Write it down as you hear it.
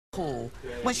Pool.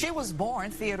 When she was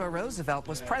born, Theodore Roosevelt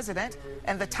was president,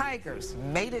 and the Tigers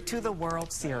made it to the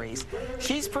World Series.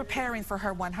 She's preparing for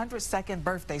her 102nd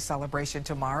birthday celebration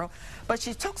tomorrow, but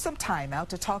she took some time out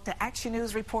to talk to Action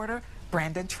News reporter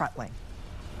Brandon Trutling.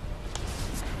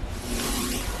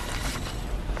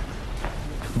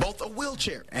 Both a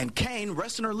wheelchair and cane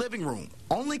rest in her living room,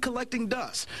 only collecting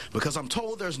dust, because I'm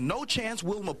told there's no chance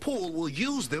Wilma Poole will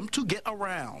use them to get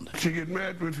around. She get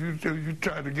mad with you till you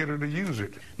try to get her to use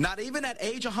it. Not even at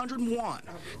age 101.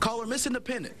 Call her Miss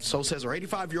Independent, so says her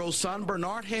 85-year-old son,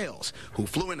 Bernard Hales, who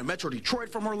flew into Metro Detroit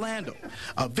from Orlando.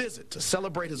 A visit to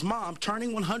celebrate his mom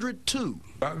turning 102.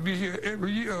 I'll be here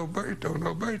every year on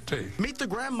her birthday. Meet the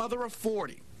grandmother of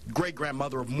 40.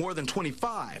 Great-grandmother of more than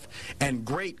 25, and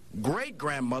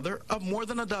great-great-grandmother of more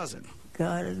than a dozen.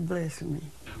 God has blessed me.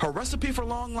 Her recipe for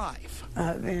long life.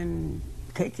 I've been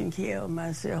taking care of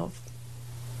myself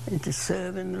and to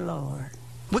serving the Lord.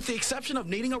 With the exception of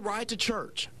needing a ride to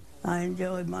church. I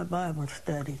enjoyed my Bible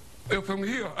study. If I'm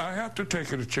here, I have to take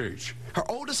her to church. Her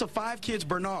oldest of 5 kids,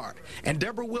 Bernard, and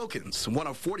Deborah Wilkins, one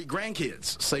of 40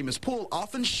 grandkids, say Miss Poole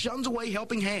often shuns away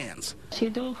helping hands. She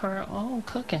do her own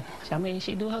cooking. I mean,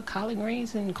 she do her collard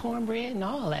greens and cornbread and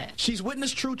all that. She's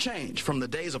witnessed true change from the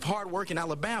days of hard work in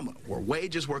Alabama, where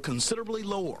wages were considerably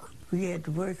lower. We had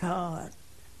to work hard,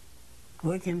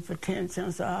 working for 10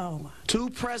 cents an hour. To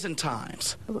present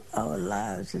times. Our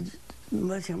lives are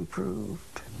much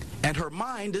improved. And her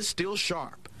mind is still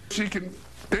sharp. She can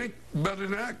think better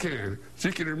than I can. She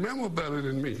can remember better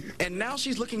than me. And now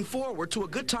she's looking forward to a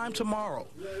good time tomorrow.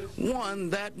 One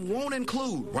that won't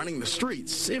include running the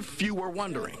streets, if you were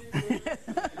wondering.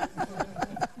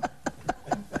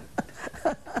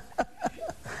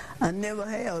 I never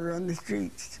have run the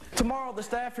streets. Tomorrow, the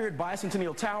staff here at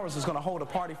Bicentennial Towers is going to hold a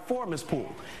party for Miss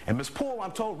Poole. And Miss Poole,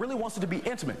 I'm told, really wants it to be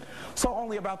intimate. So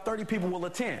only about 30 people will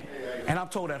attend. And I'm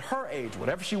told at her age,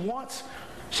 whatever she wants,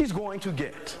 she's going to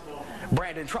get.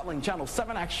 Brandon Trutling, Channel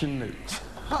 7 Action News.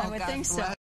 I would think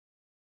so.